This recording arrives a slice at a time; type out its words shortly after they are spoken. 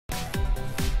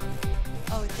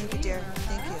Oh, thank you, dear.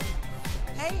 Thank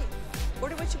you. Hey,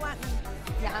 order what you want.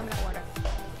 Yeah, I'm gonna order.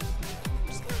 I'm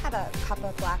just gonna have a cup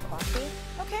of black coffee.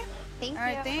 Okay. Thank you. All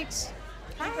right, thanks.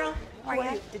 Hi, girl. How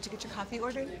are you? Did you get your coffee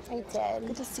ordered? I did.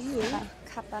 Good to see you. A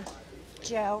cup of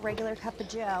Joe, regular cup of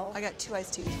Joe. I got 2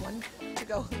 iced teas, one to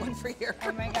go, one for here.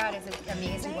 Oh my God, is it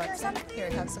amazing or something? Here,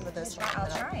 have some of this.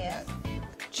 I'll try it.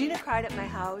 Gina cried at my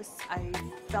house. I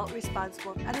felt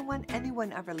responsible. I don't want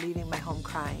anyone ever leaving my home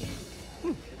crying.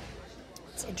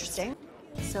 It's interesting.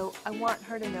 So I want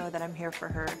her to know that I'm here for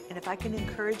her. And if I can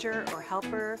encourage her or help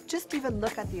her, just even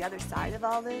look at the other side of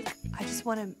all this, I just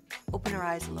want to open her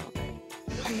eyes a little bit.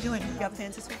 How are you doing? You have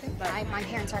plans this weekend? My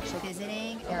parents are actually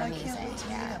visiting. They're amazing.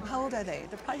 Yeah. How old are they?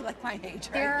 They're probably like my age,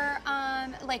 right? They're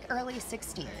like early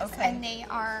 60s. Okay. And they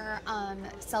are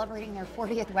celebrating their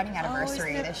 40th wedding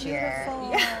anniversary this year.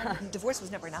 Yeah. Divorce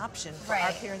was never an option for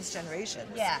our parents' generation.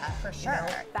 Yeah, for sure. You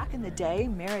know? Back in the day,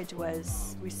 marriage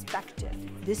was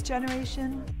respected. This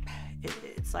generation,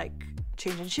 it's like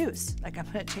changing shoes. Like I'm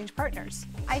gonna change partners.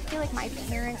 I feel like my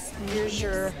parents. Here's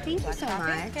your Thank you so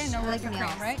much. Okay, no room for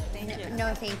cream, right? Thank you.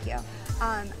 No, thank you.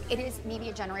 It is maybe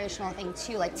a generational thing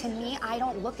too. Like to me, I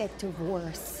don't look at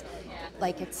divorce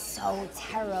like it's so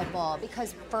terrible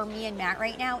because for me and Matt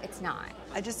right now, it's not.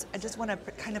 I just want to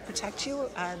kind of protect you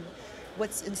on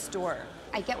what's in store.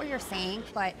 I get what you're saying,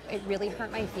 but it really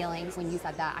hurt my feelings when you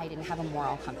said that I didn't have a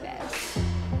moral compass.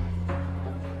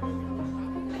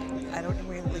 I don't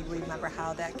really remember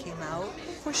how that came out.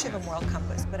 Of course you have a moral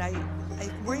compass, but I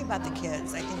worry about the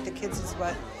kids. I think the kids is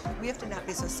what, we have to not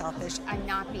be so selfish. I'm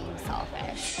not being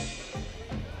selfish.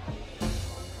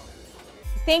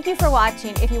 Thank you for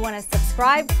watching. If you want to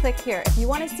subscribe, click here. If you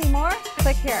want to see more,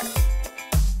 click here.